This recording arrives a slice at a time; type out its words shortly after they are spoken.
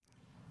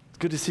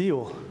Good to see you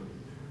all.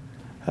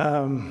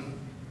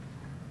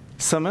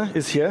 Summer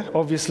is here,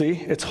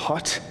 obviously. It's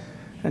hot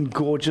and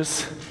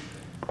gorgeous.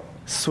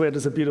 Sweat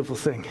is a beautiful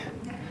thing.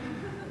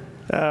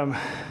 I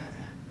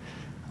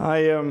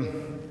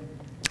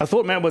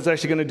thought Matt was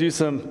actually going to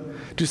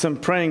do some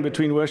praying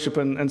between worship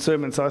and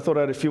sermon, so I thought I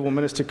had a few more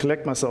minutes to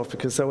collect myself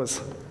because that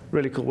was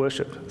really cool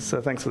worship.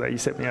 So thanks for that. You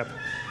set me up.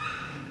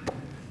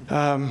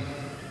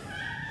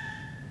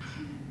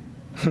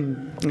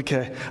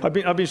 Okay, I've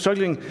been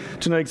struggling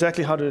to know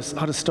exactly how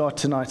to start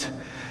tonight.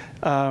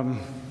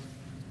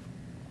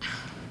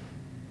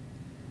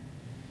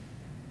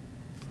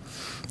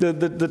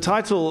 The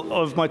title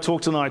of my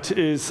talk tonight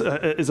is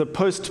a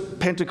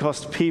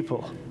post-Pentecost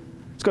people.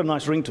 It's got a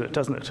nice ring to it,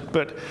 doesn't it?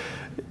 But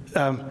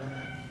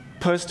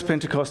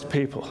post-Pentecost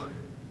people,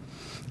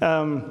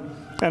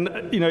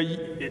 and you know.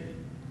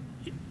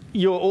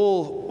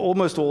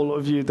 Almost all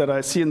of you that I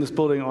see in this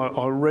building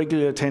are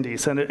regular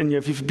attendees. And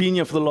if you've been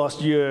here for the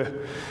last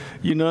year,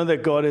 you know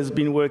that God has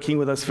been working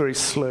with us very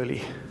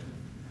slowly.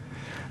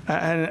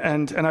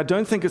 And I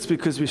don't think it's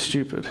because we're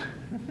stupid.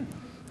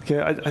 Okay,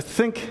 I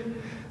think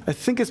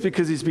it's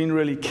because he's been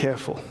really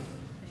careful.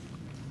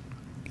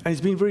 And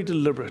he's been very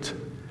deliberate.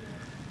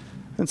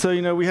 And so,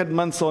 you know, we had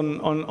months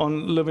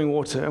on living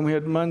water, and we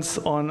had months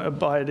on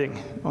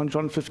abiding, on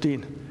John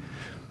 15.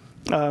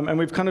 And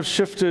we've kind of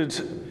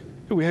shifted.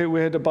 We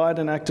had abide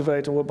and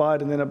activate, or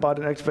abide and then abide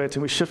and activate,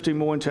 and we're shifting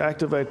more into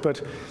activate.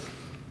 But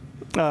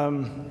the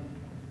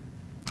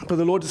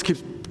Lord just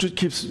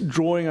keeps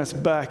drawing us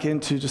back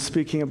into just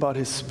speaking about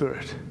His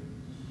Spirit.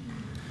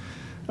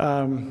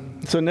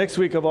 So next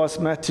week I've asked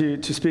Matt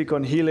to speak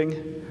on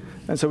healing,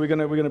 and so we're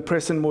going to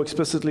press in more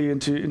explicitly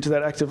into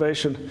that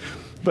activation.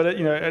 But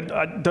you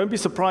know, don't be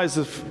surprised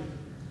if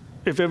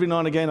every now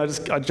and again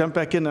I jump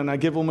back in and I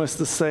give almost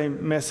the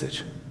same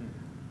message.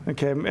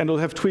 Okay, and it'll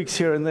have tweaks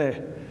here and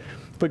there.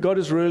 But God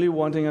is really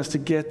wanting us to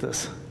get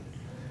this.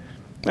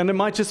 And it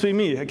might just be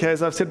me, okay?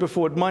 As I've said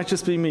before, it might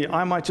just be me.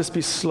 I might just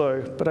be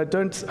slow, but I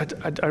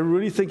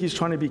really think He's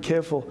trying to be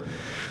careful.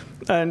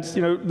 And,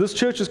 you know, this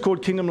church is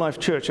called Kingdom Life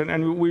Church,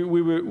 and we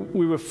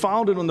were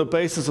founded on the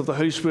basis of the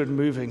Holy Spirit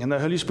moving, and the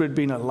Holy Spirit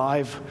being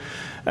alive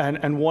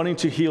and wanting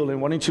to heal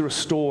and wanting to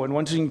restore and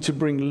wanting to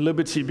bring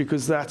liberty,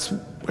 because that's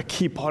a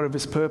key part of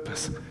His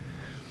purpose.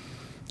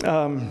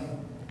 And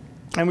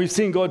we've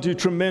seen God do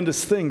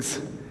tremendous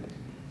things.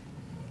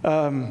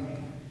 But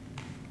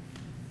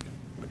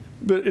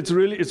it's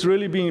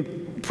really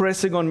been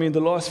pressing on me in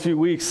the last few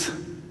weeks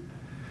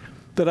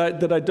that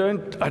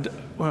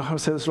well, how to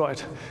say this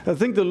right? I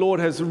think the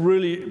Lord has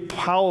really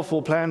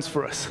powerful plans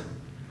for us,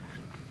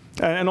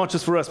 and not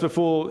just for us, but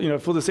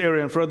for this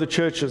area and for other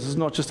churches. It's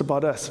not just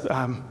about us.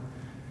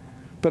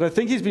 But I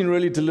think He's been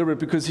really deliberate,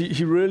 because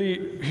he's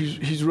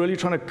really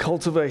trying to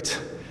cultivate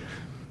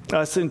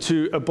us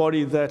into a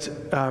body that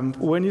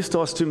when He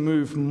starts to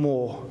move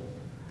more,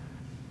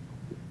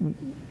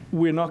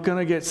 we're not going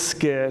to get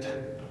scared.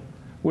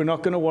 We're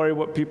not going to worry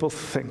what people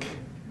think.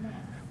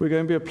 We're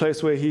going to be a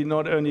place where He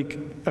not only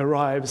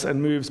arrives and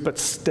moves, but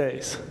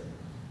stays.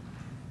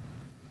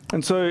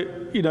 And so,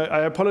 you know,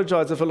 I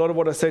apologize if a lot of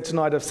what I say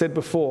tonight I've said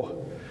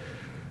before.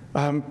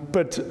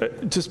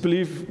 But just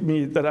believe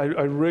me that I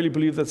really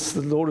believe that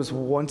the Lord is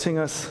wanting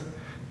us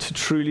to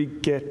truly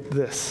get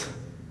this.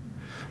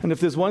 And if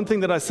there's one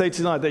thing that I say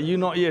tonight that you're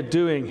not yet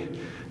doing,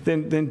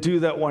 then do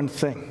that one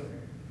thing.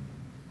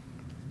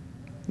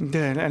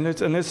 Yeah, and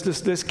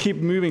let's keep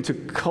moving to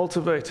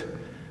cultivate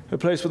a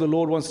place where the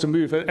Lord wants to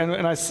move.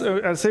 And I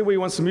say where He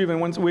wants to move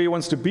and where He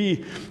wants to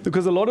be,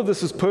 because a lot of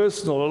this is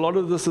personal. A lot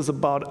of this is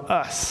about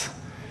us.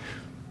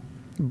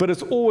 But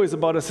it's always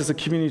about us as a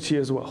community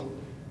as well.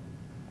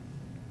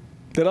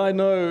 That I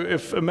know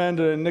if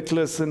Amanda and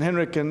Nicholas and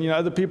Henrik and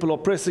other people are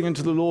pressing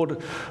into the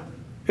Lord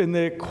in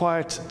their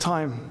quiet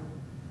time,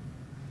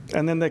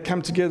 and then they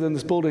come together in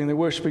this building and they're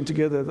worshiping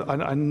together,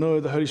 I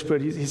know the Holy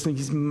Spirit,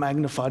 He's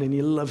magnified and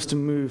He loves to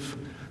move.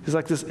 There's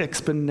like this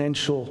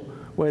exponential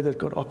way that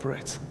God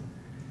operates.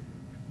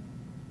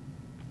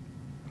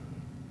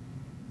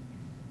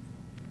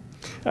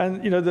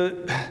 And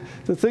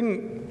the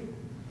thing,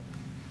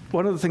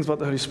 one of the things about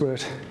the Holy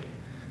Spirit,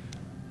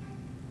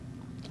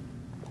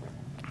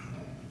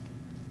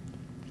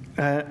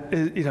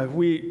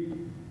 we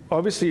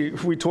obviously,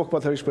 if we talk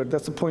about the Holy Spirit,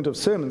 that's the point of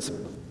sermons.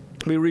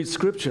 We read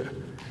Scripture.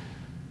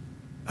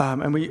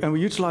 And we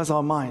utilize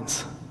our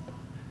minds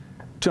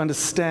to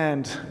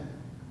understand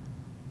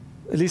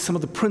at least some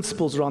of the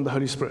principles around the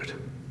Holy Spirit.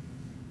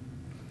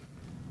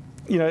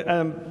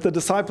 The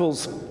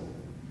disciples,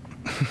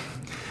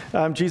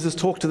 Jesus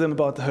talked to them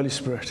about the Holy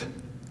Spirit.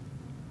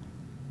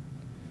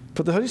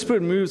 But the Holy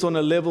Spirit moves on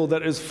a level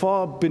that is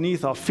far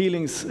beneath our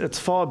feelings. It's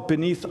far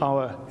beneath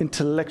our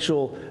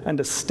intellectual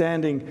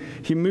understanding.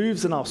 He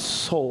moves in our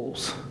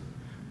souls.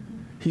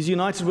 He's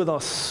united with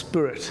our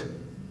spirit.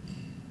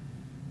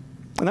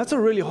 And that's a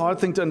really hard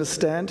thing to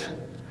understand.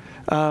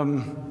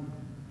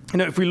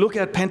 If we look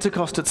at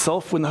Pentecost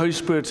itself, when the Holy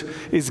Spirit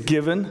is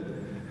given,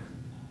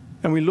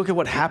 and we look at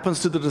what happens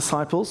to the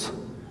disciples,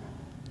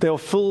 they are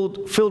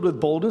filled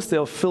with boldness, they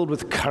are filled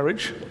with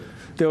courage,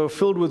 They were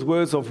filled with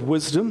words of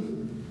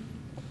wisdom.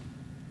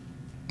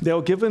 They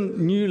were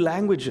given new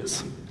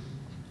languages.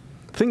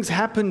 Things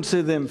happened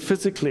to them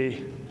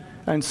physically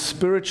and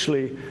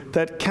spiritually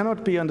that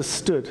cannot be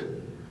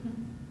understood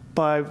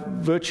by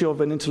virtue of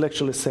an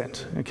intellectual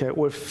assent, okay,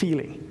 or a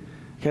feeling.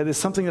 Okay, there's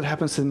something that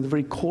happens in the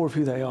very core of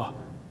who they are.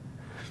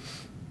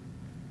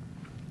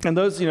 And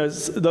those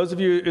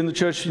of you in the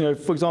church,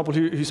 for example,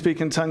 who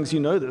speak in tongues, you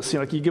know this.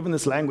 Like you're given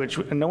this language,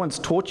 and no one's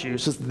taught you;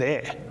 it's just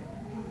there.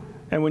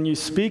 And when you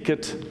speak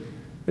it,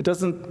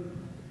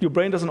 your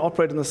brain doesn't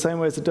operate in the same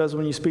way as it does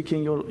when you're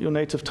speaking your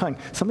native tongue.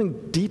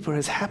 Something deeper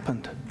has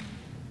happened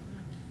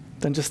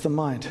than just the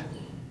mind.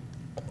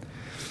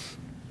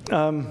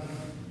 I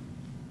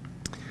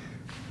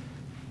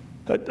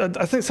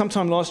think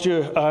sometime last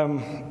year,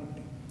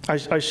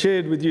 I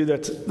shared with you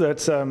that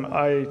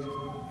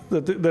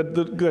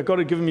God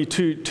had given me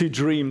two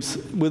dreams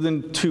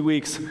within 2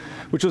 weeks,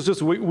 which was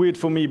just weird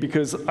for me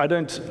because I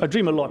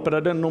dream a lot, but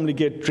I don't normally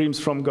get dreams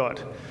from God.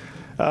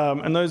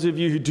 And those of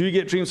you who do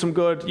get dreams from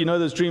God,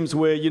 those dreams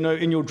where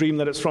in your dream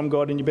that it's from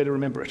God and you better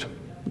remember it.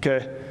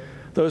 Okay,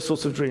 those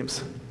sorts of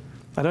dreams.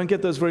 I don't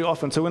get those very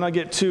often. So when I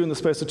get two in the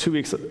space of 2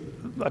 weeks,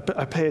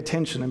 I pay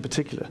attention in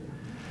particular.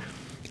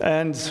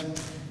 And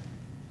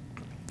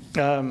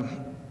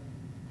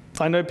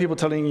I know people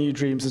telling you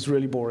dreams is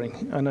really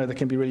boring. I know they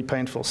can be really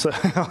painful, so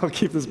I'll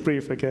keep this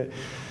brief, okay?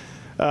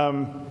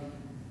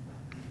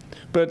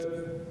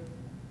 But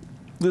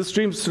this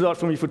dream stood out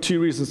for me for two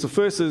reasons. The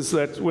first is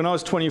that when I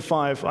was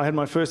 25, I had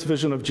my first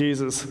vision of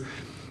Jesus.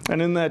 And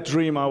in that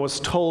dream, I was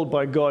told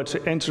by God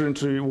to enter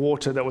into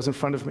water that was in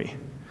front of me.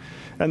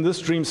 And this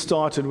dream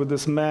started with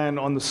this man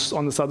on this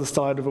other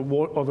side of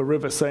a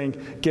river saying,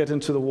 "Get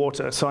into the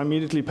water." So I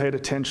immediately paid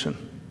attention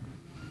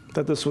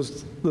that this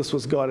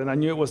was God, and I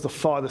knew it was the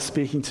Father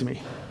speaking to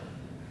me.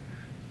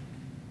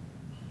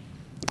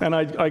 And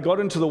I got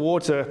into the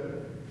water,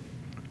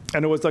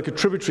 and it was like a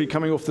tributary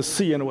coming off the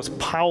sea, and it was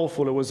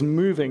powerful, it was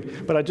moving,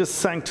 but I just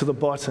sank to the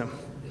bottom.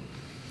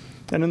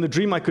 And in the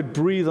dream, I could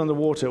breathe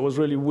underwater. It was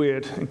really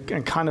weird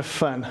and kind of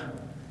fun.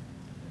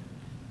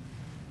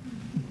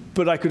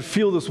 But I could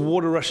feel this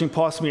water rushing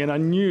past me, and I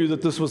knew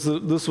that this was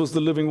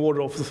the living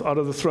water out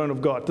of the throne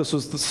of God. This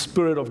was the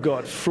Spirit of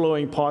God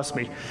flowing past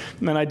me.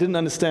 And I didn't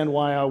understand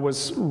why I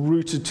was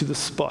rooted to the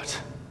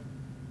spot.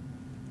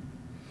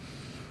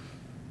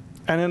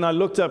 And then I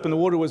looked up, and the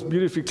water was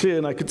beautifully clear,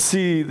 and I could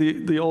see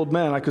the old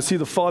man. I could see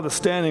the Father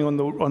standing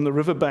on the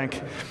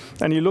riverbank.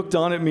 And he looked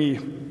down at me,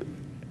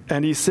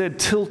 and he said,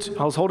 "Tilt."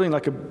 I was holding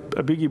like a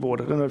biggie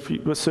board. I don't know if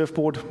a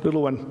surfboard,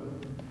 little one.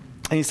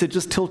 And he said,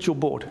 "Just tilt your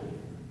board."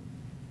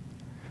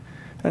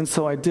 And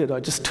so I did. I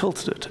just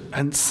tilted it,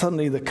 and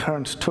suddenly the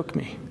current took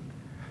me.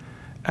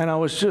 And I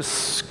was just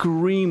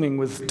screaming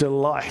with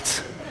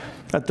delight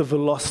at the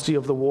velocity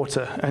of the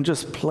water and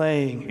just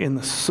playing in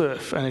the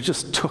surf, and it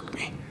just took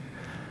me.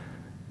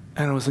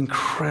 And it was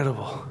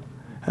incredible.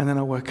 And then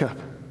I woke up.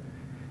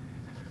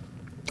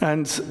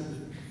 And,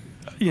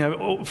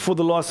 for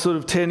the last sort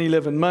of 10,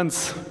 11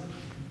 months,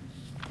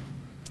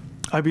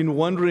 I've been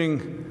wondering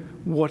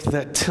what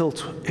that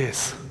tilt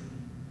is.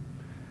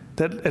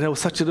 And it was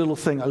such a little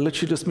thing. I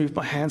literally just moved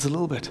my hands a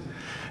little bit.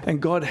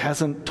 And God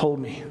hasn't told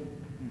me.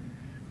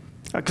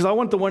 Because I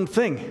want the one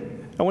thing.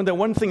 I want that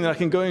one thing that I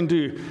can go and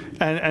do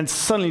and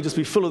suddenly just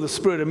be full of the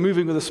Spirit and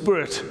moving with the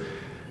Spirit.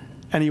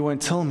 And He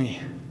won't tell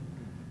me.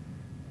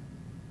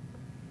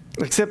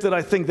 Except that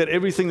I think that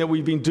everything that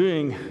we've been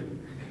doing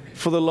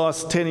for the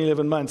last 10,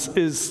 11 months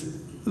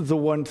is the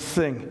one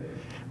thing,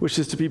 which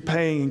is to be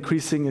paying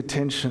increasing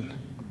attention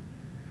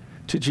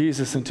to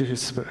Jesus and to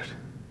His Spirit.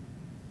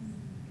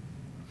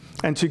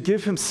 And to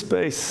give Him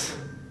space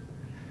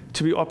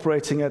to be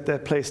operating at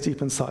that place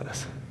deep inside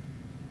us.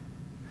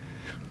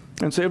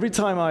 And so every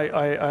time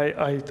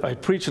I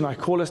preach and I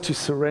call us to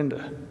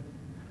surrender,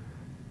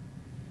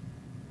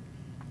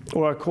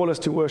 or I call us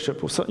to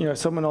worship, or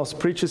someone else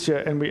preaches here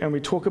and we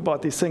talk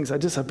about these things, I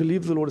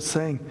believe the Lord is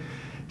saying,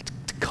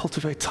 to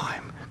cultivate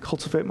time,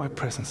 cultivate my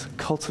presence,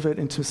 cultivate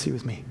intimacy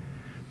with me.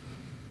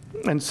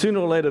 And sooner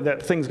or later,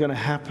 that thing's going to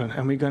happen,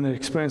 and we're going to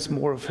experience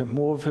more of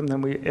Him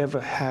than we ever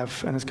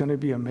have, and it's going to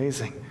be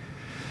amazing.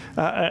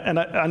 And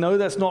I know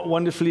that's not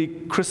wonderfully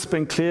crisp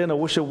and clear, and I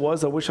wish it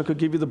was. I wish I could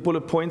give you the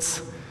bullet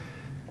points.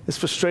 It's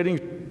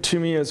frustrating to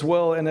me as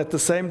well, and at the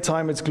same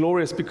time, it's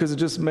glorious because it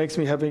just makes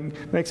me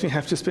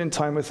have to spend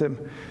time with Him,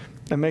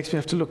 and makes me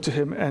have to look to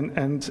Him,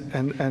 and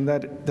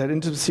that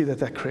intimacy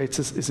that creates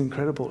is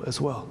incredible as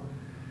well.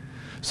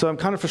 So I'm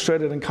kind of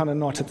frustrated and kind of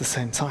not at the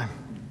same time.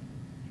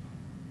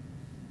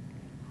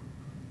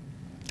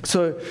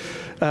 So,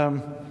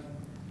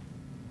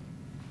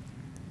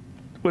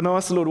 when I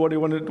asked the Lord what He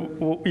wanted,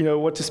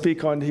 what to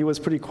speak on, He was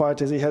pretty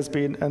quiet as He has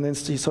been, and then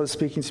He started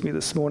speaking to me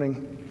this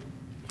morning.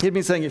 He'd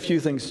been saying a few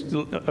things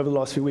over the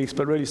last few weeks,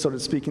 but really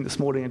started speaking this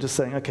morning and just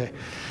saying, okay,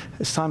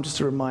 it's time just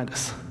to remind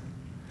us.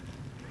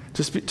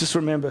 Just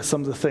remember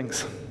some of the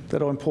things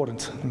that are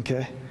important,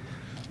 okay?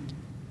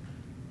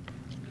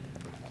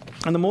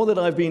 And the more that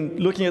I've been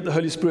looking at the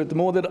Holy Spirit, the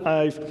more that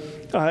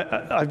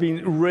I've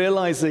been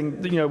realizing,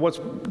 what's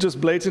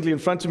just blatantly in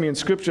front of me in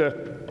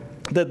Scripture,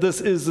 that this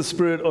is the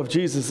Spirit of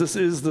Jesus. This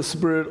is the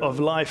Spirit of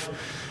life.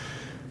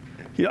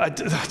 I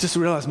just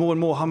realize more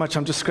and more how much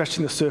I'm just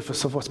scratching the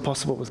surface of what's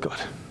possible with God.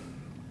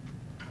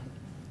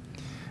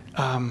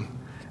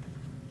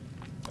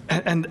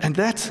 And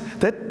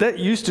that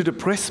used to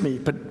depress me,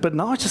 but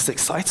now it just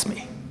excites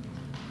me.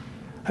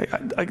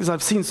 Because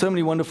I've seen so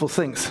many wonderful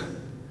things.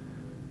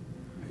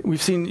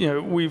 We've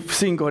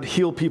seen God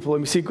heal people,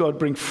 and we see God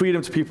bring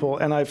freedom to people,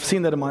 and I've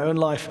seen that in my own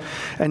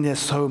life, and there's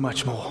so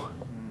much more,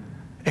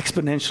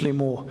 exponentially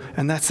more,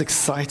 and that's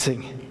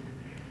exciting.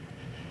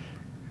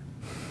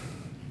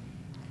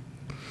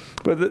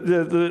 But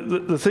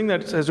the thing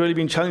that has really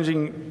been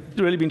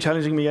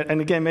challenging me, and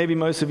again, maybe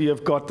most of you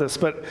have got this,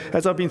 but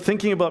as I've been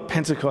thinking about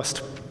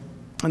Pentecost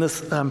and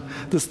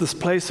this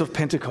place of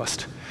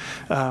Pentecost,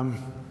 and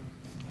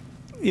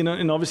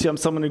obviously I'm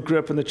someone who grew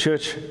up in the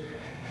church.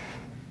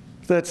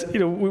 That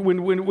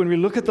when we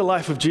look at the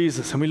life of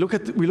Jesus and we look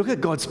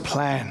at God's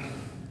plan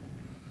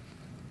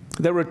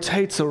that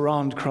rotates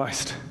around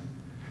Christ,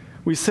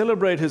 we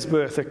celebrate his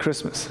birth at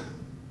Christmas.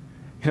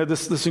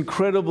 This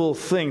incredible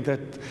thing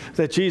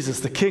that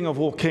Jesus, the King of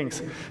all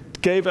kings,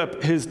 gave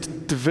up his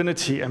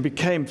divinity and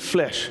became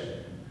flesh,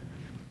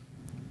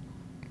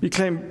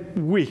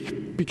 became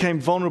weak,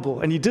 became vulnerable,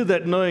 and he did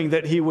that knowing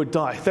that he would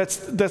die. That's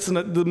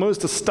the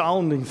most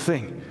astounding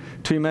thing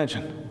to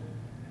imagine.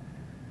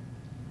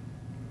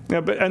 Yeah,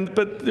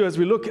 but as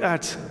we look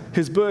at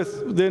his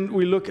birth, then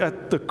we look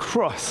at the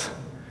cross.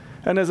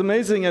 And as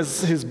amazing as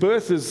his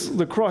birth is,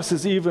 the cross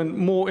is even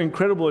more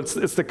incredible. It's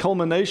the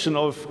culmination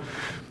of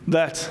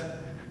that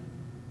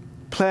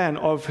plan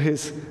of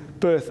his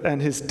birth and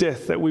his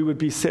death, that we would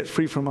be set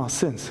free from our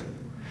sins,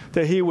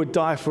 that he would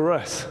die for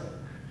us.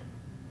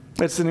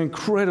 It's an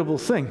incredible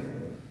thing.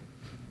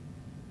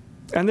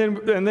 And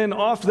then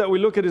after that, we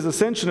look at his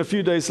ascension a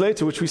few days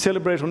later, which we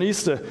celebrate on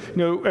Easter,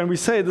 and we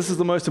say this is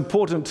the most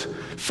important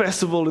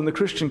festival in the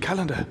Christian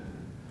calendar.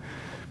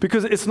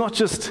 Because it's not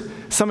just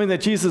something that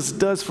Jesus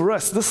does for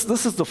us.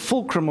 This is the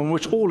fulcrum on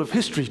which all of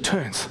history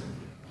turns.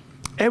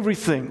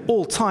 Everything,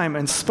 all time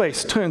and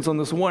space turns on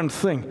this one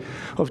thing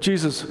of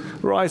Jesus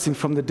rising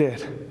from the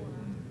dead.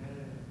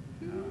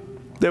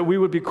 That we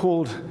would be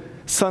called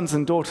sons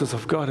and daughters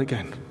of God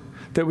again.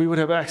 That we would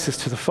have access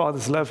to the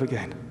Father's love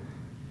again.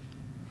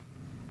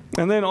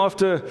 And then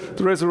after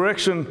the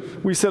resurrection,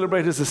 we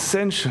celebrate his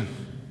ascension.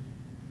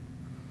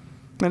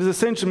 And his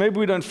ascension, maybe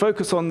we don't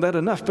focus on that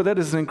enough, but that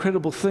is an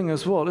incredible thing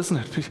as well, isn't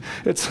it?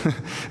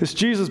 It's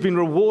Jesus being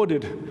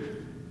rewarded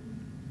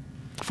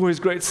for his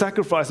great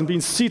sacrifice and being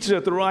seated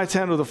at the right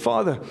hand of the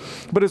Father.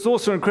 But it's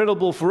also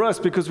incredible for us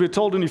because we're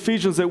told in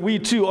Ephesians that we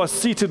too are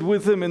seated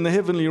with him in the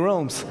heavenly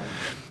realms.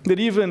 That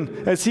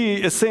even as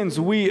he ascends,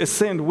 we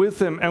ascend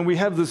with him, and we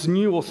have this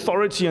new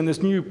authority and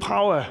this new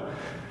power.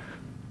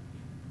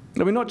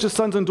 That we're not just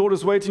sons and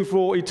daughters waiting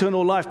for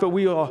eternal life, but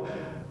we are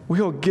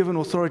given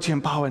authority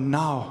and power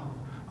now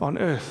on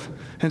earth.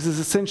 And his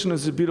ascension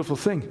is a beautiful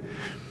thing.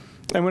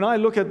 And when I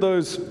look at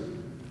those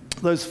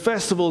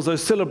festivals,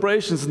 those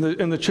celebrations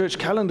in the church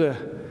calendar,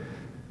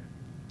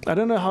 I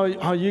don't know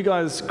how you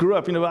guys grew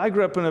up. I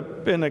grew up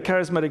in a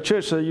charismatic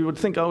church, so you would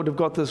think I would have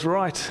got this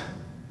right.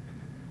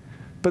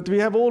 But we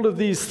have all of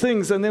these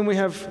things, and then we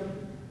have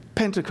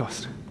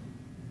Pentecost.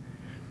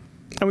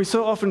 And we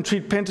so often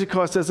treat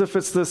Pentecost as if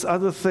it's this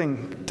other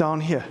thing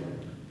down here.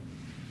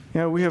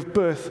 We have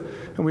birth,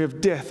 and we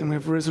have death, and we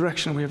have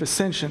resurrection, and we have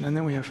ascension, and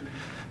then we have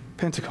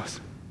Pentecost.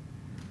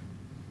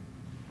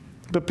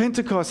 But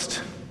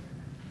Pentecost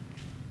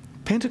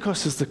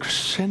is the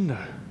crescendo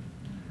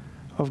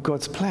of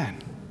God's plan.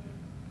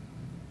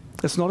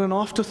 It's not an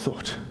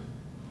afterthought.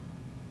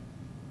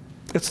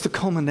 It's the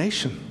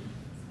culmination.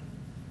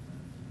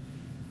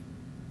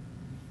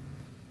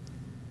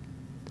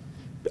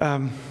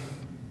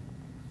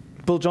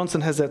 Bill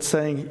Johnson has that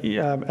saying,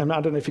 and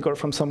I don't know if he got it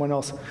from someone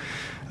else,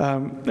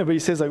 but he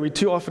says we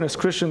too often as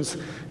Christians,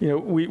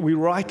 we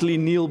rightly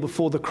kneel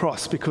before the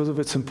cross because of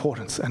its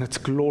importance and its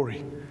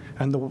glory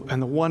and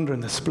the wonder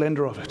and the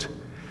splendor of it.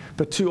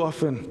 But too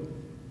often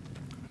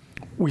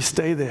we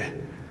stay there.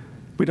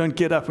 We don't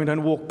get up. We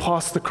don't walk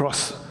past the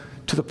cross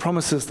to the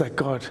promises that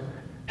God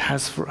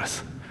has for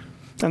us.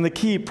 And the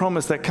key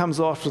promise that comes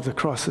after the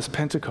cross is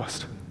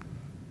Pentecost.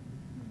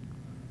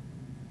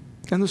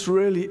 And this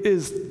really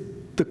is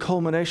the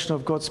culmination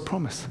of God's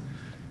promise.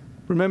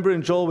 Remember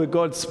in Joel where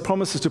God's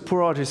promises to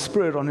pour out his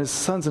Spirit on his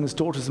sons and his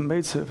daughters and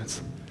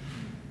maidservants.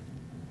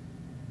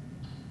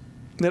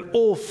 That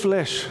all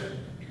flesh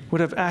would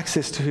have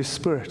access to his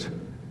Spirit.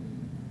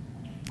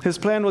 His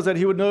plan was that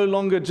he would no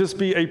longer just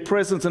be a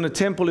presence in a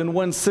temple in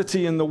one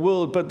city in the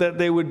world, but that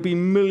there would be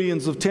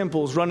millions of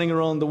temples running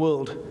around the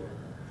world,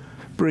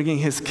 bringing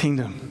his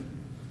kingdom.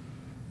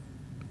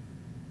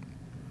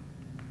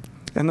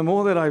 And the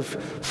more that I've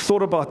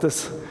thought about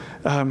this,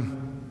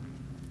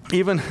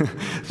 even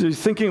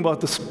thinking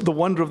about the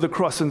wonder of the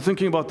cross and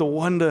thinking about the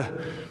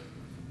wonder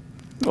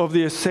of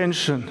the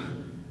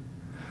ascension,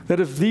 That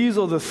if these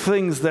are the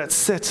things that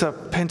set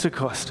up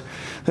Pentecost,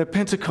 that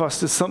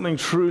Pentecost is something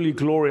truly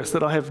glorious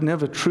that I have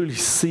never truly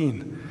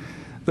seen,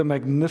 the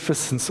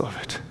magnificence of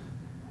it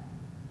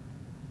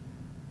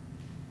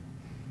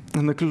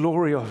and the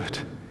glory of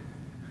it.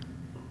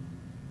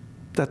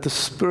 That the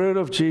Spirit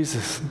of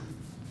Jesus,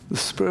 the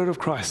Spirit of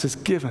Christ is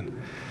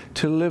given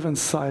to live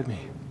inside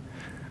me.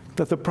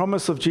 That the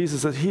promise of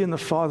Jesus that He and the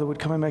Father would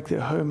come and make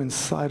their home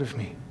inside of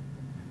me,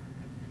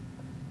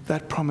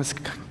 that promise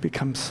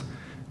becomes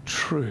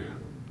true.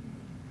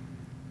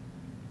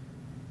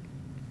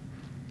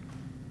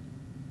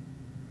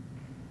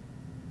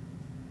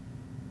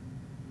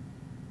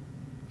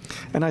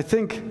 And I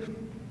think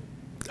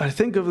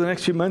over the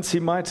next few months, He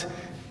might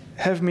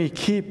have me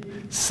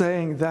keep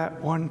saying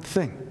that one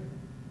thing.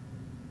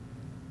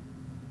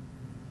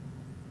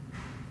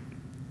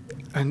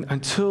 And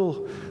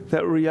until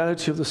that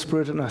reality of the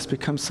Spirit in us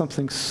becomes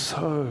something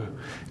so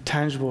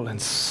tangible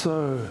and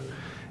so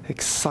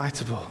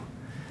excitable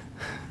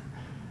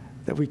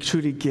that we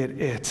truly get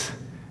it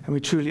and we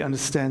truly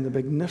understand the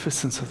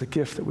magnificence of the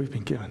gift that we've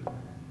been given.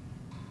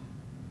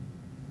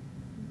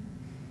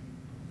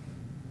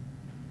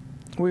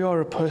 We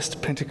are a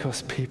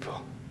post-Pentecost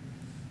people.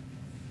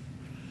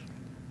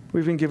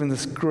 We've been given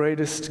this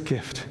greatest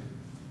gift.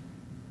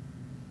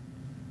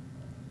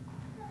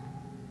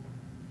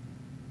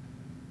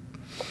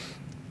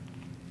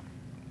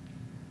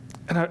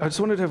 And I just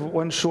wanted to have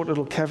one short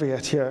little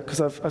caveat here,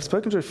 because I've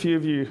spoken to a few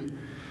of you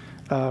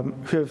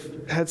who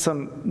have had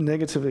some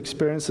negative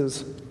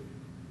experiences.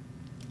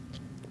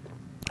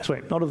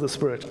 Sorry, not of the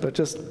Spirit, but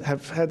just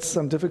have had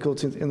some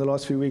difficulty in the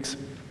last few weeks.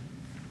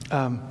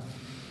 And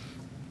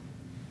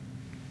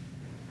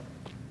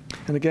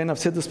again, I've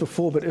said this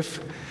before, but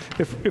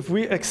if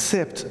we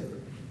accept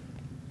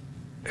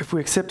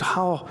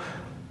how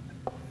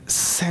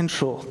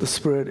central the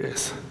Spirit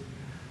is,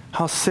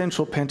 how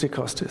central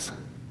Pentecost is,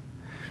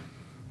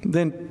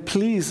 then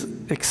please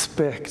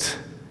expect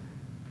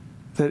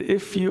that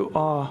if you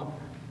are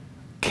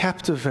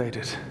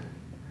captivated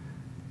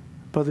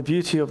by the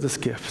beauty of this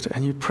gift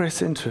and you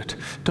press into it,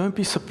 don't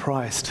be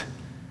surprised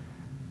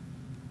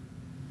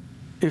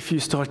if you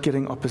start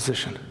getting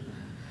opposition.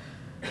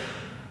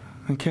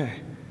 Okay?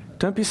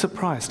 Don't be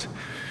surprised.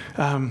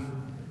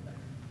 And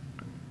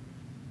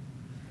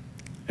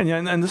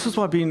this is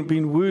why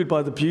being wooed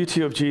by the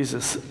beauty of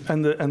Jesus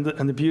and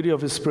the beauty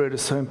of His Spirit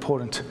is so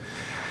important.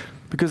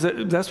 Because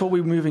that's what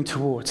we're moving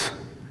towards.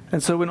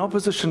 And so when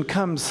opposition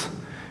comes,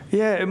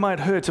 yeah, it might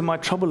hurt, it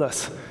might trouble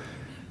us.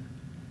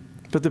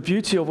 But the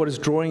beauty of what is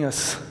drawing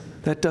us,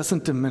 that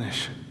doesn't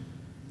diminish.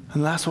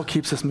 And that's what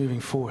keeps us moving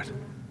forward.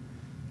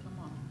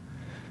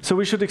 So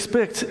we should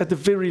expect, at the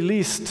very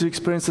least, to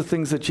experience the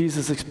things that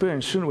Jesus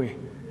experienced, shouldn't we? Yeah.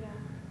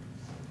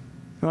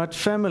 Right?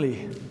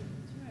 Family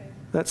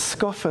that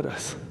scoff at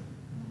us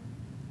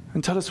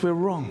and tell us we're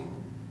wrong.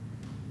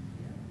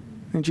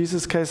 In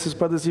Jesus' case, his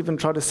brothers even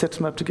tried to set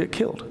him up to get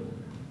killed.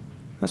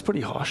 That's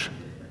pretty harsh.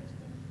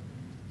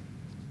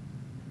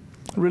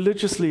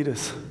 Religious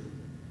leaders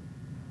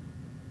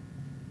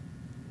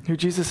who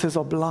Jesus says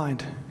are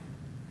blind,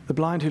 the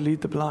blind who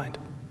lead the blind.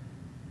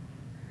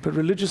 But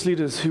religious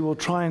leaders who will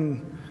try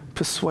and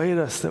persuade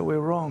us that we're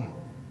wrong.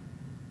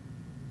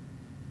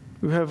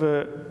 We have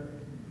an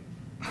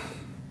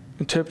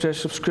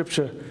interpretation of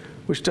Scripture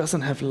which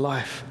doesn't have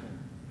life.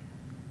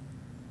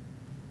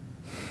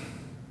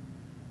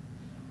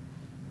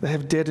 They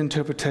have dead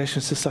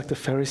interpretations, just like the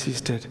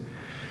Pharisees did.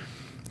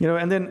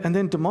 And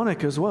then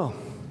demonic as well.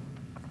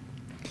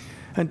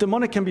 And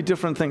demonic can be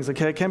different things.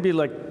 Okay, it can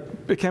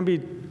be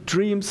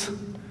dreams.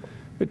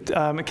 It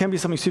can be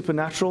something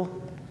supernatural.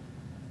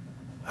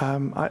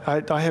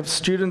 I have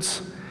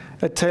students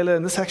at Taylor,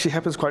 and this actually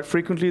happens quite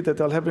frequently, that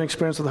they'll have an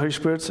experience with the Holy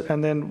Spirit,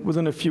 and then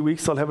within a few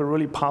weeks they'll have a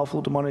really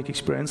powerful demonic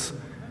experience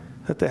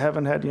that they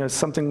haven't had.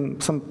 Something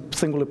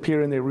will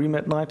appear in their room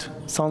at night.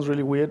 Sounds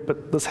really weird,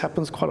 but this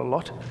happens quite a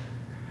lot,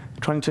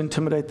 trying to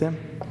intimidate them.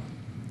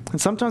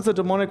 And sometimes the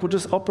demonic will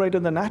just operate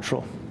in the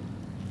natural.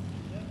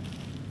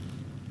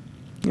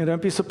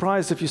 Don't be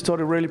surprised if you start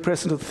to really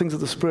press into the things of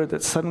the Spirit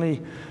that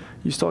suddenly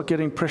you start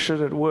getting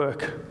pressured at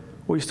work,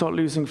 or you start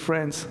losing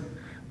friends,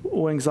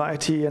 or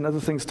anxiety and other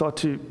things start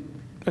to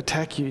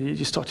attack you.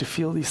 You start to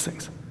feel these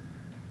things.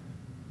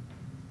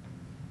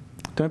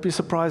 Don't be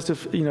surprised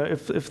if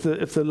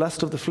the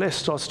lust of the flesh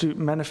starts to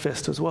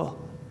manifest as well.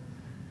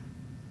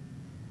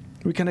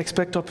 We can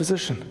expect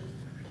opposition.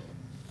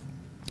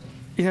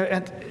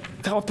 And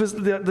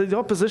the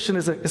opposition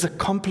is a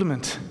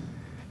compliment.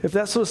 If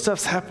that sort of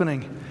stuff's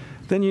happening,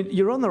 then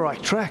you're on the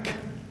right track.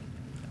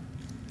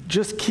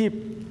 Just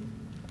keep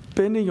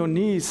bending your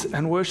knees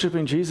and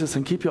worshiping Jesus,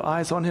 and keep your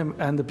eyes on him,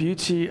 and the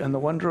beauty and the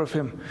wonder of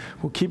him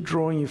will keep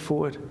drawing you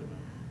forward.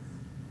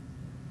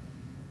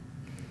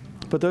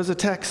 But those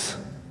attacks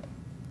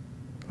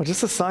are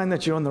just a sign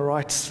that you're on the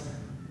right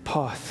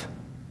path.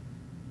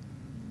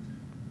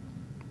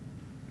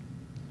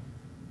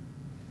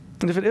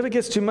 And if it ever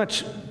gets too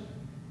much,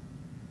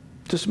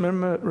 just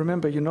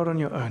remember you're not on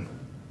your own.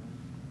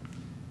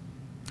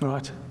 All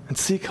right? And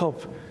seek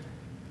help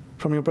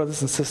from your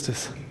brothers and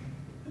sisters.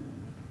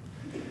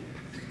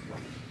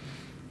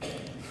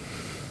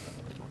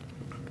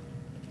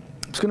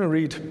 I'm just going to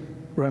read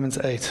Romans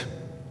 8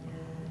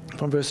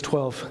 from verse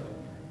 12.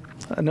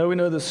 I know we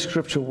know this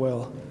scripture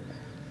well,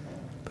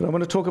 but I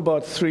want to talk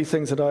about three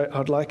things that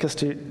I'd like us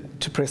to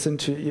press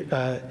into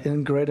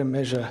in greater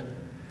measure.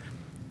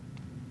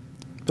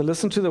 But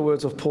listen to the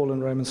words of Paul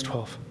in Romans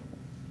 12.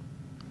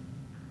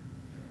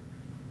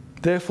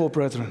 Therefore,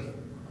 brethren,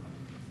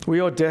 we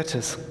are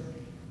debtors,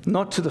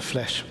 not to the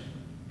flesh,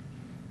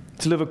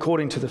 to live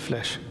according to the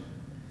flesh.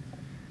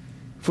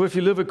 For if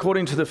you live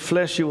according to the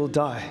flesh, you will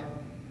die.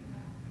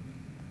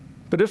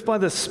 But if by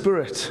the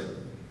Spirit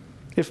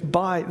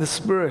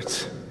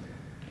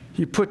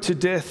you put to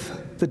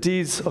death the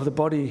deeds of the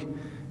body,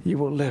 you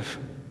will live.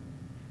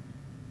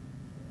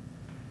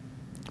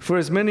 For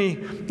as many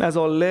as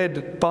are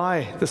led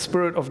by the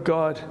Spirit of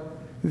God,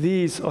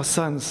 these are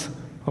sons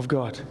of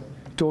God,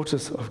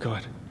 daughters of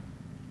God.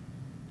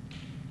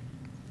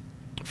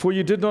 For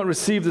you did not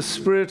receive the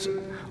spirit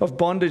of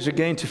bondage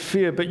again to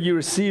fear, but you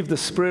received the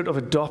spirit of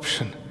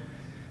adoption,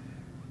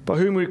 by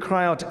whom we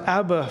cry out,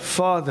 Abba,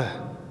 Father.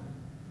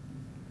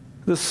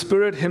 The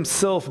Spirit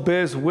himself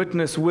bears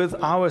witness with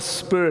our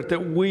spirit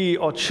that we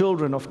are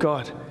children of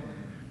God.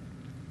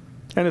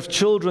 And if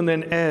children,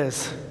 then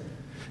heirs,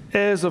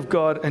 heirs of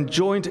God and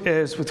joint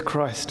heirs with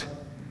Christ,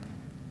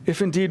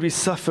 if indeed we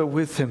suffer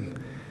with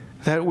him,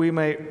 that we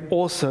may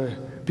also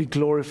be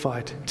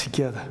glorified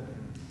together.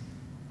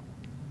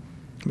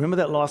 Remember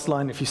that last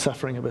line, if you're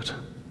suffering a bit,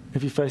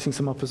 if you're facing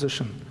some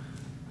opposition.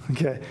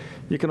 Okay,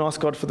 you can ask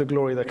God for the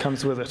glory that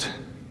comes with it.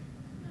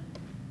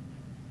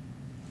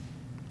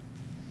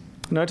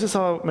 Notice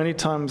how many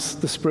times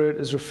the Spirit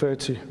is referred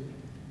to.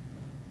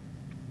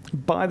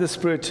 By the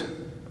Spirit,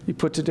 you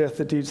put to death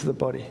the deeds of the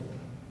body.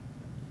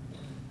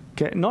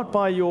 Okay, not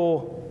by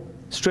your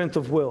strength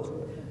of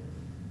will.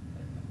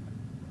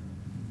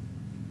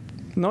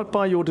 Not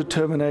by your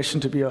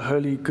determination to be a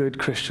holy, good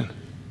Christian.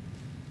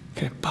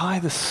 Okay, by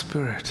the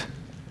Spirit.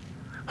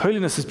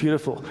 Holiness is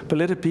beautiful, but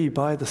let it be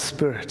by the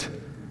Spirit,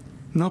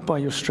 not by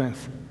your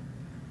strength.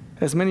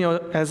 As many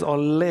as are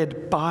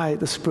led by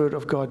the Spirit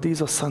of God,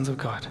 these are sons of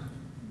God.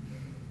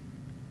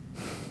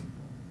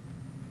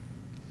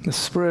 The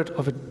spirit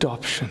of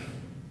adoption.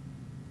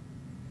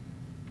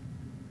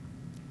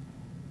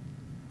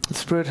 The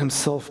Spirit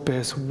himself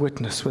bears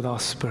witness with our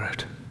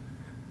spirit.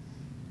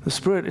 The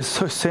Spirit is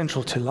so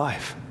central to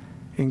life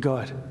in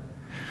God.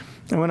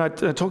 And when I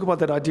talk about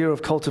that idea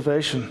of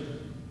cultivation,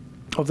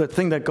 of that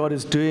thing that God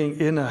is doing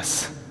in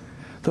us,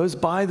 those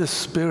by the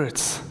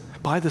Spirit,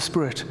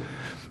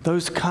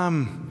 those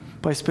come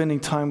by spending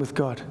time with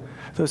God.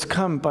 Those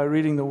come by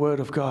reading the Word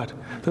of God.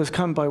 Those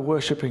come by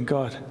worshiping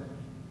God.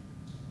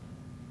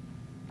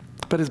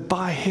 But it's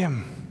by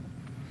him.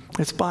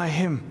 It's by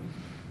him.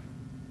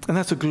 And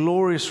that's a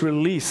glorious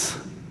release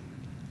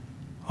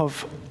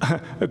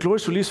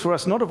for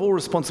us, not of all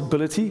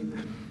responsibility,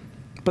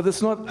 but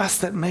it's not us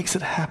that makes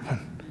it happen.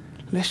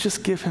 Let's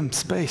just give him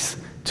space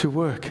to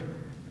work.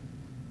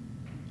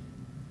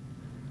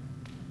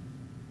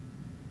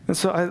 And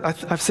so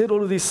I've said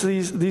all of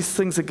these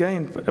things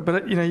again,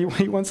 but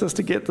he wants us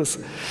to get this.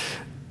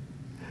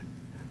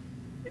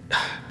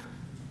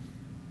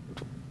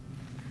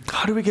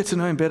 How do we get to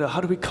know him better? How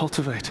do we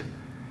cultivate?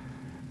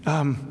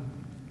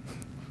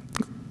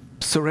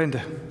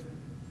 Surrender.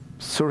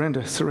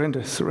 Surrender,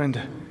 surrender,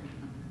 surrender.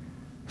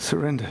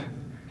 Surrender.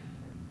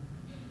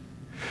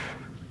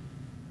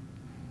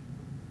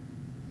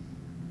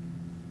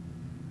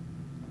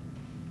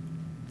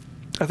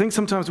 I think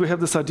sometimes we have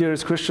this idea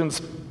as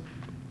Christians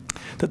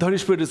that the Holy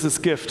Spirit is this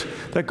gift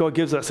that God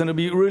gives us, and it would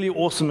be really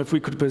awesome if we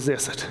could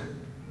possess it.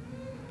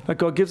 Like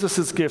God gives us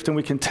this gift and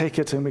we can take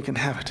it and we can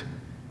have it.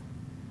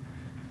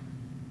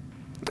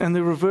 And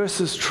the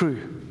reverse is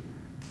true.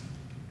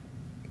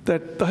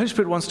 That the Holy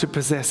Spirit wants to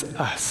possess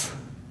us,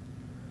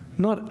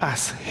 not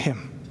us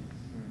him.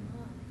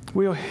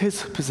 We are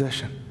his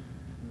possession.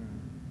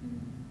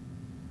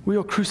 We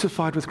are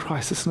crucified with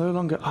Christ. It's no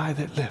longer I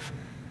that live,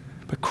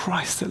 but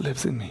Christ that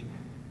lives in me.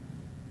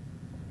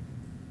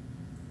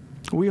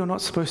 We are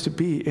not supposed to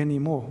be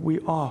anymore. We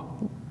are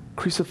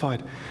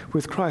crucified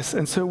with Christ.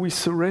 And so we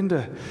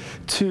surrender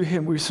to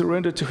him. We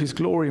surrender to his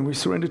glory and we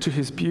surrender to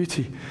his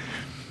beauty.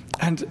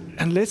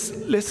 And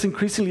let's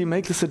increasingly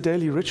make this a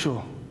daily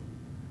ritual.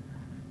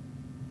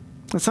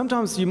 And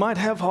sometimes you might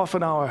have half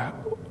an hour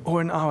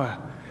or an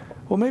hour,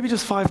 or maybe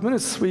just 5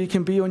 minutes where you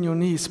can be on your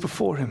knees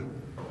before him.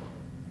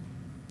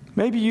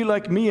 Maybe you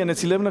like me and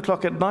it's 11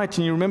 o'clock at night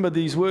and you remember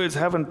these words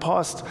haven't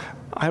passed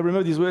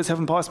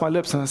my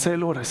lips, and I say,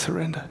 Lord, I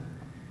surrender.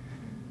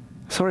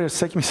 Sorry it's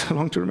taken me so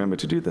long to remember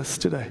to do this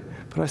today,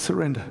 but I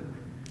surrender.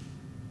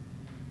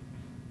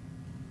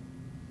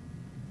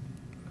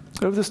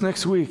 Over this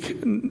next week,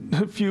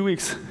 a few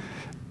weeks,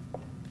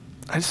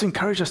 I just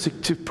encourage us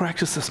to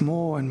practice this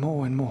more and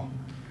more and more.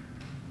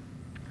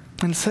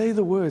 And say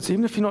the words,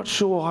 even if you're not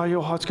sure how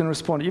your heart's going to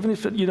respond, even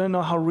if you don't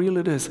know how real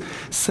it is,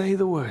 say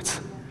the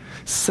words.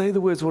 Say the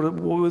words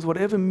with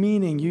whatever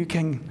meaning you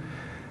can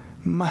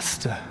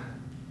muster.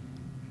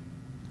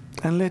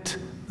 And let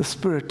the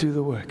Spirit do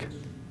the work.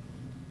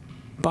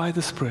 By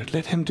the Spirit,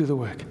 let him do the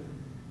work.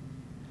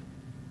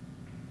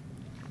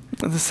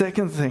 And the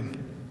second thing,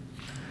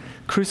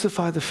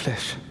 crucify the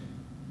flesh.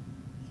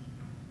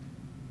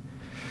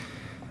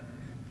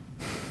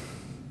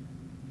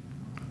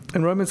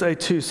 In Romans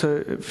 8:2,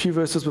 so a few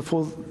verses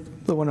before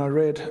the one I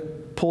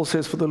read, Paul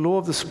says, "For the law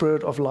of the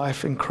Spirit of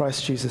life in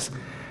Christ Jesus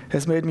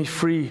has made me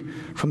free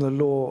from the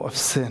law of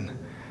sin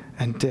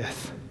and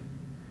death."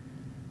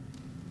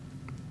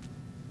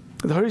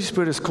 The Holy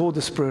Spirit is called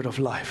the Spirit of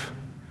life,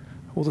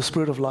 or the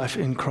Spirit of life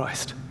in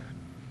Christ.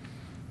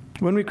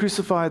 When we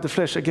crucify the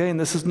flesh, again,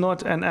 this is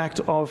not an act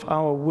of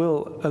our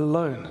will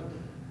alone.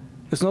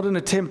 It's not an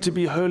attempt to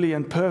be holy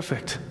and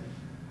perfect.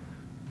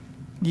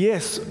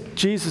 Yes,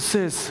 Jesus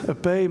says,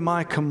 "Obey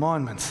my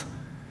commandments."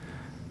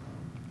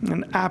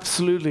 And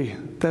absolutely,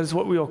 that is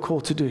what we are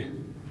called to do.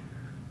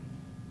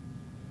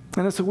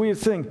 And it's a weird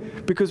thing,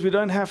 because we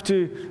don't have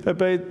to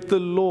obey the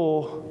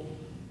law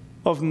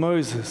of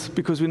Moses,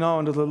 because we're now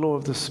under the law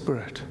of the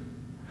Spirit.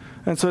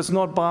 And so it's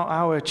not by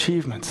our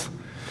achievements.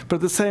 But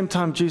at the same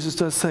time, Jesus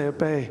does say,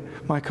 "Obey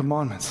my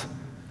commandments."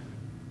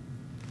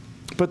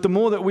 But the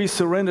more that we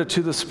surrender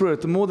to the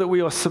Spirit, the more that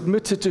we are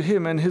submitted to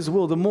Him and His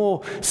will, the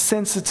more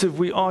sensitive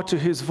we are to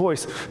His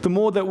voice, the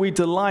more that we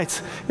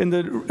delight in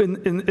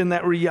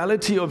that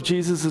reality of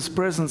Jesus'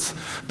 presence,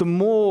 the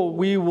more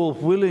we will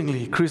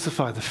willingly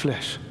crucify the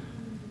flesh.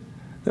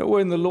 That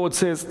when the Lord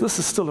says, "This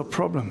is still a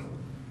problem,"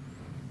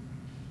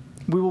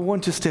 we will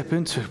want to step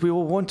into it. We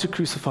will want to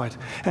crucify it.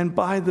 And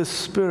by the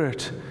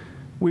Spirit,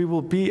 we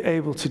will be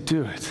able to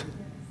do it.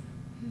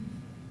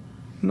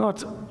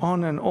 Not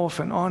on and off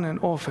and on and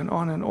off and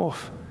on and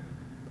off,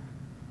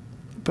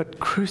 but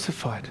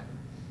crucified,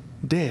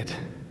 dead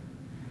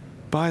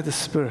by the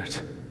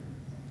Spirit.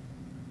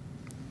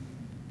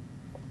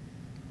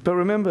 But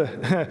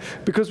remember,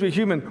 because we're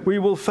human, we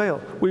will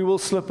fail, we will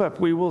slip up,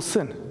 we will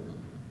sin.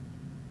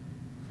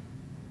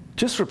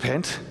 Just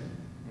repent,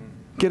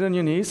 get on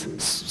your knees,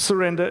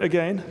 surrender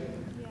again,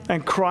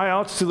 and cry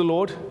out to the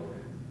Lord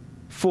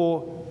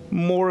for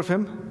more of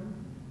Him.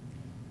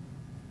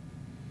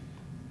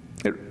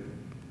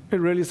 It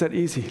really is that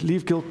easy.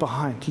 Leave guilt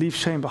behind. Leave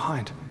shame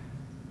behind.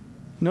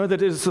 Know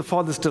that it is the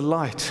Father's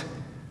delight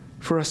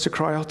for us to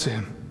cry out to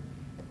Him.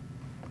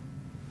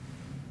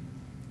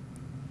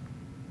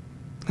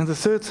 And the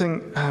third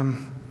thing,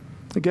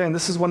 again,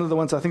 this is one of the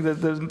ones I think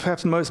that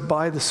perhaps most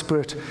by the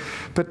Spirit,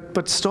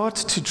 but start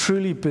to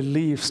truly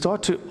believe.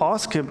 Start to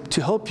ask Him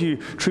to help you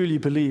truly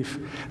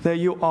believe that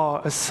you are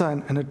a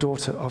son and a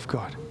daughter of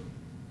God.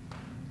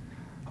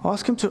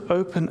 Ask Him to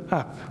open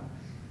up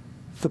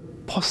the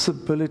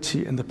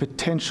possibility and the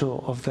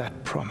potential of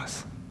that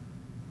promise.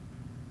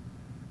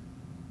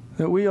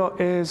 That we are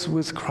heirs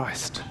with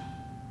Christ.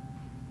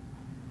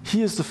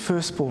 He is the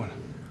firstborn,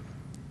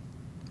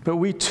 but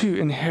we too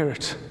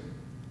inherit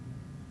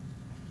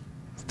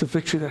the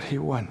victory that He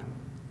won.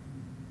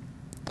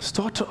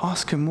 Start to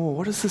ask Him more.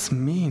 What does this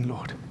mean,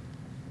 Lord?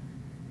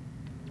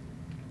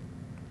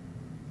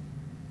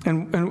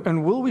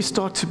 And will we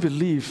start to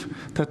believe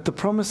that the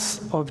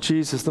promise of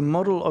Jesus, the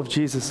model of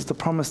Jesus, is the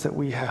promise that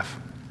we have?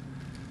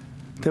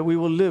 That we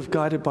will live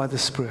guided by the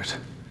Spirit.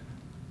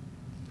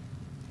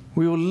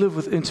 We will live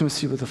with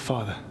intimacy with the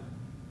Father.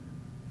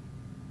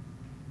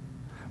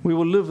 We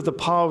will live with the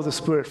power of the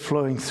Spirit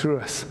flowing through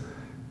us.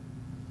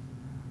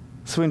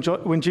 So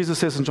when Jesus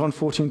says in John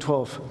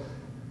 14:12,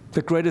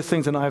 "The greater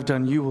things than I have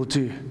done, you will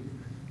do,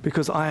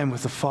 because I am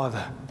with the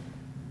Father."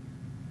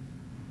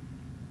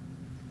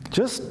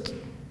 Just,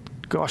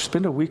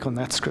 spend a week on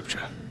that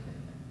scripture.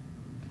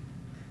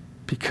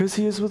 Because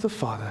He is with the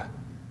Father,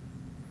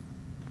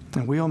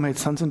 and we are made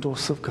sons and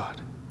daughters of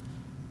God,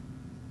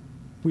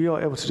 we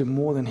are able to do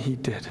more than He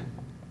did.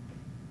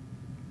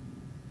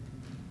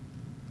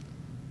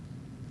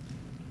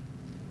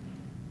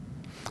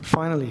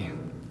 Finally,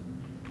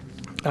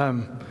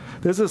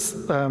 there's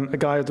a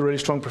guy with a really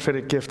strong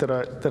prophetic gift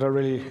that I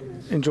really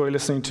enjoy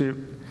listening to.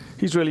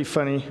 He's really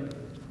funny.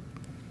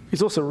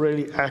 He's also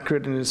really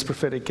accurate in his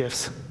prophetic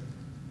gifts.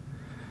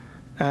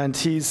 And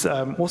he's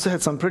also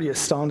had some pretty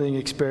astounding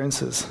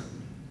experiences.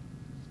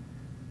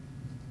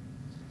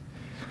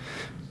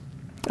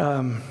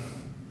 And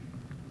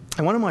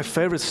one of my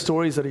favorite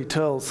stories that he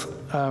tells,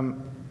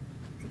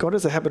 God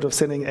has a habit of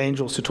sending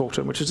angels to talk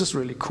to him, which is just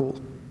really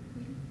cool.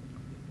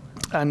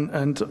 And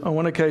on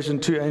one occasion,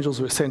 2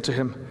 angels were sent to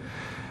him,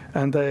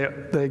 and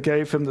they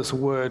gave him this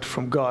word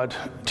from God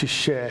to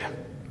share.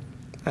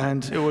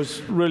 And it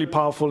was really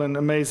powerful and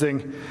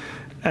amazing.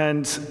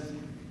 And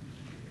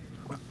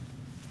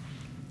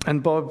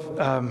Bob,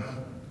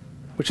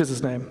 which is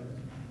his name,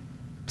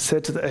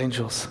 said to the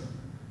angels,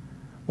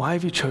 "Why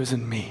have you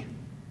chosen me?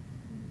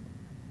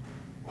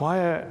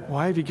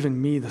 Why have you given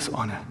me this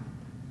honor?"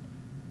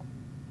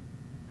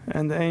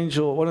 And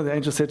one of the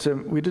angels said to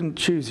him, "We didn't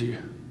choose you.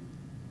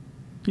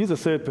 You're the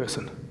third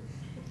person."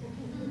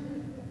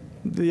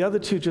 The other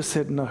 2 just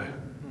said no.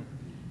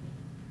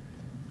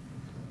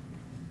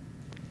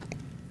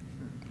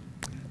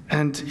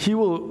 And he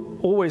will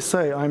always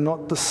say, "I'm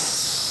not the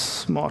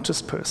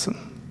smartest person.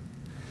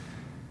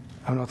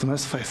 I'm not the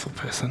most faithful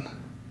person.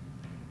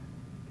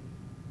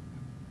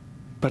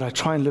 but I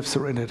try and live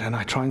surrendered, and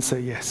I try and say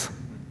yes.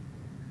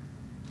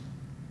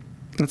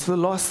 And so the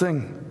last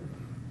thing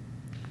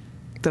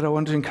that I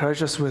want to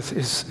encourage us with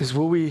is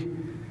will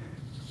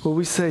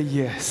we say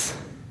yes?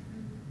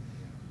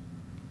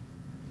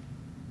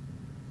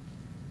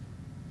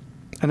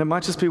 And it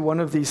might just be one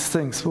of these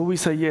things. Will we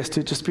say yes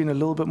to just being a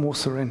little bit more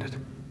surrendered?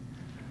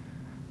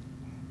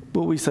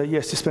 Will we say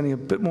yes to spending a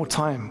bit more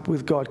time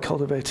with God,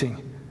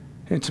 cultivating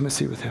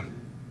intimacy with Him?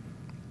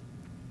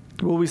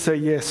 Will we say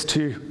yes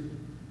to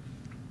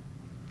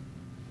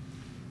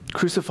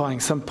crucifying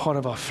some part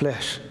of our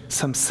flesh,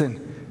 some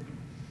sin?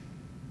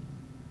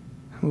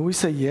 Will we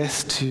say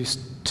yes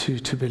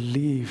to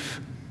believe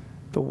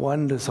the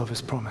wonders of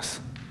His promise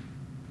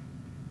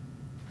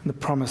and the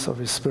promise of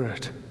His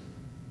Spirit?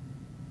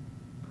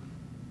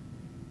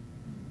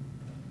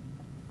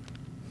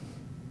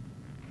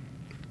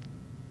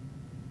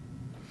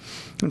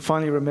 And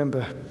finally,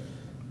 remember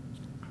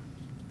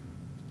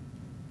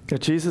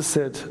that Jesus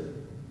said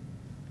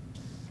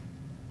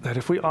that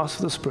if we ask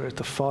for the Spirit,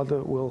 the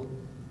Father will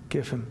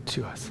give Him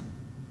to us.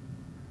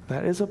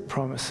 That is a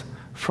promise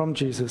from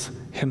Jesus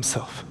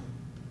Himself.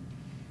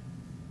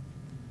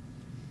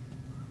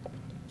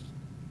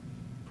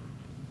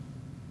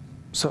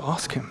 So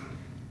ask Him.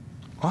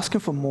 Ask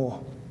Him for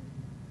more.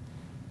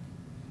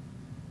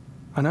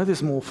 I know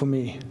there's more for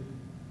me,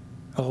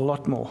 a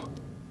lot more.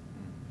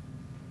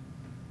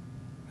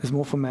 There's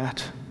more for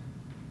Matt.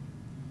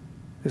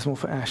 There's more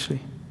for Ashley.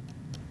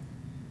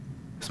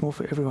 There's more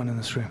for everyone in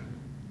this room.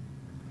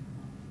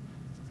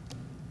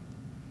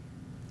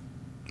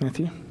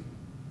 Matthew, have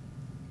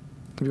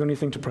you got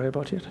anything to pray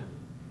about yet?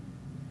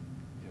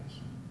 Yes.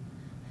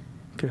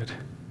 Good.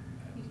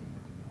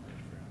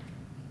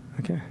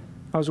 Okay.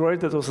 I was worried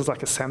that this was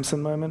like a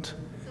Samson moment.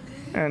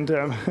 And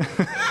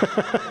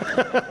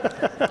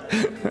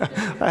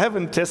I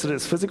haven't tested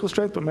his physical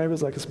strength, but maybe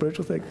it's like a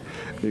spiritual thing.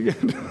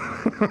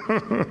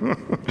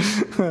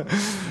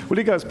 Will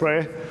you guys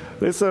pray?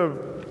 Let's,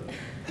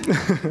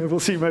 we'll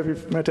see, maybe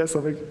Matt has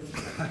something.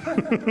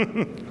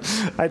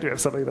 I do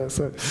have something though,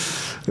 so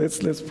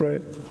let's pray.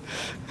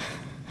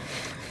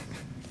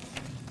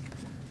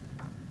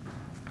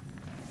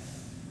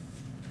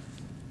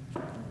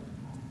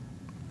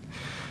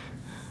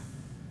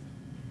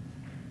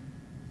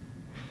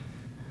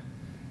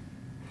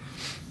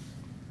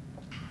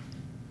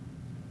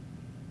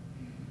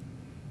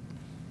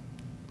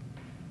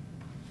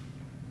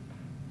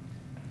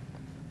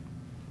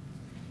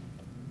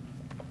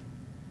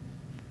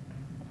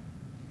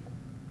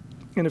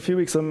 In a few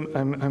weeks, I'm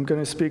going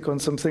to speak on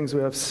some things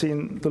where I've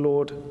seen the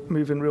Lord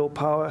move in real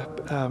power.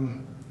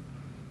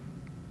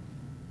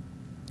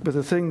 But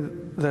the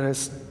thing that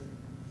has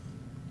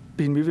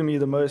been moving me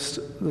the most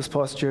this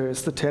past year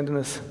is the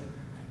tenderness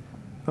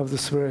of the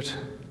Spirit.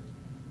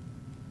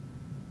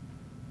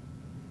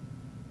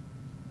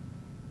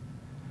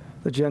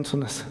 The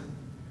gentleness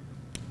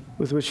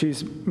with which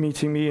He's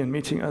meeting me and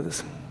meeting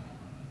others.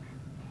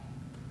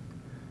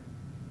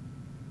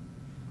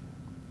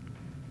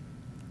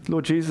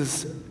 Lord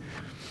Jesus,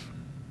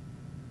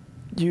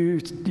 you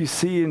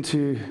see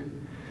into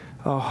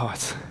our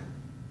hearts.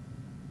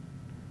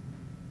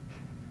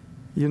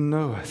 You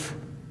know us.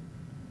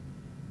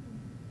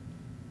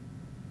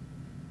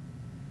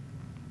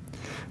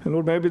 And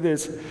Lord, maybe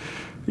there's,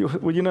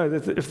 well, you know,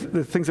 that if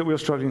the things that we're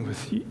struggling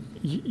with,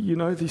 you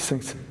know these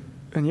things,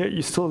 and yet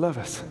you still love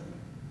us.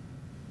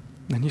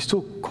 And you're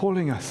still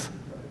calling us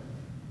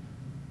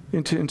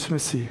into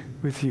intimacy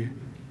with you.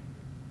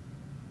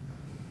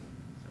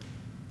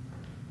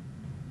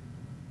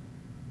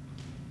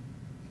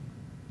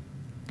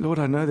 Lord,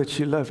 I know that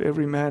you love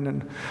every man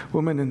and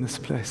woman in this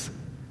place.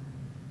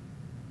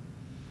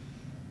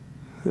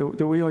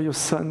 That we are your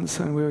sons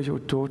and we are your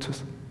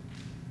daughters.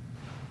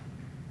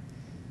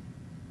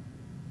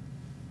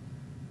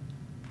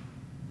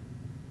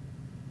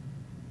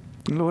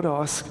 And Lord, I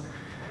ask,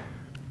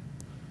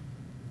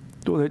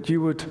 Lord, that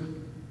you would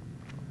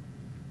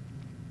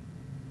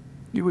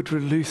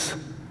release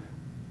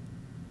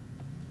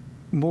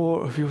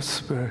more of your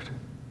Spirit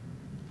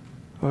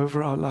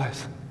over our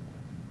lives.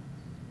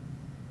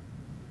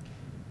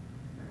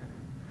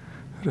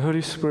 The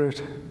Holy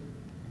Spirit,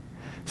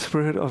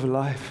 Spirit of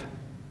life,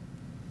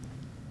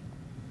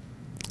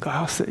 I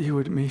ask that you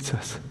would meet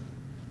us.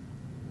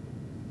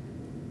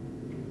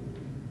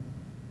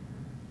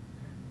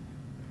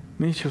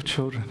 Meet your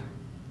children.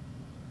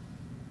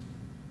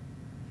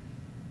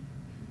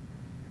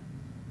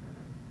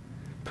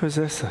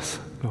 Possess us,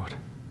 Lord.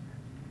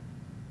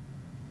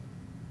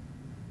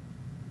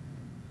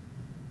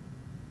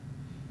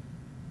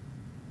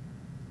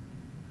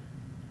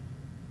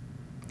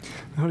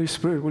 Holy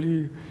Spirit, will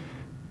you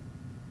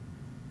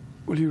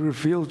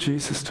reveal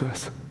Jesus to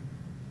us?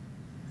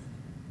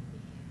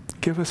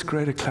 Give us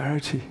greater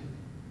clarity.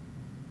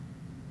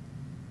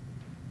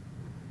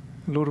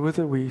 Lord,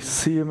 whether we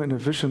see Him in a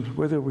vision,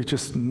 whether we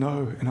just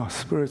know in our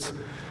spirits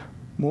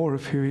more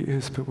of who He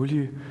is, but will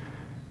you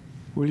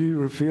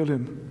reveal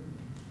Him?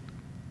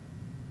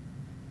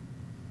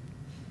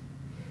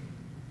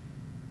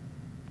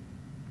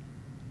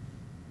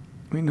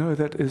 We know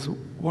that is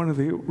one of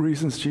the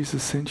reasons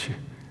Jesus sent you.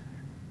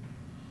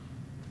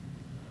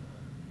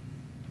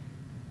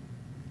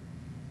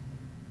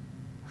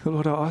 So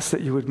Lord, I ask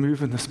that you would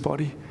move in this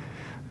body.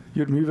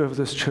 You'd move over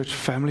this church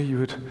family.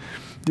 You'd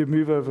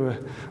move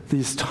over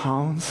these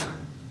towns.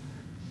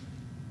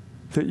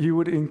 That you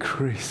would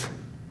increase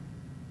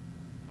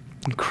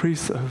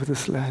over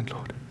this land,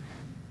 Lord.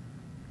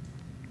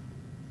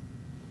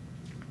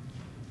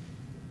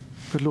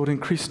 But Lord,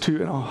 increase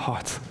too in our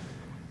hearts.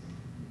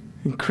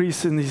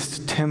 Increase in these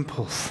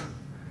temples.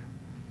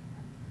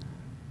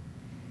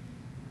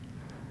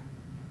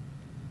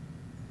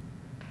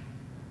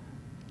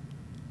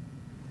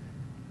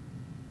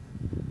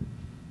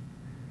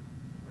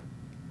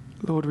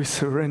 Lord, we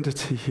surrender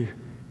to you.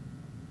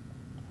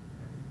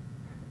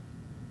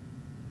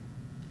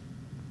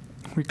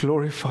 We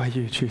glorify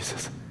you,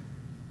 Jesus.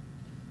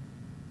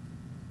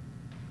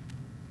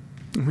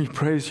 And we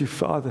praise you,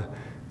 Father,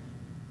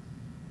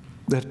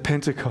 that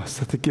Pentecost,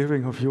 that the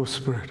giving of your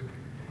Spirit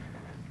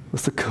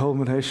was the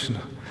culmination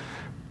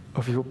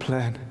of your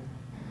plan.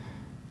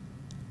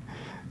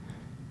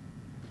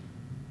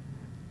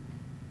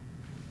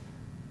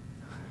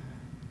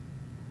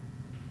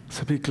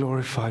 So be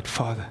glorified,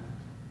 Father.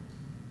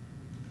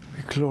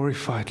 Be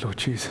glorified, Lord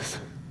Jesus.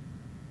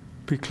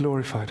 Be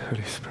glorified,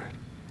 Holy Spirit.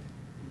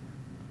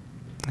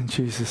 In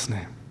Jesus'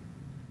 name.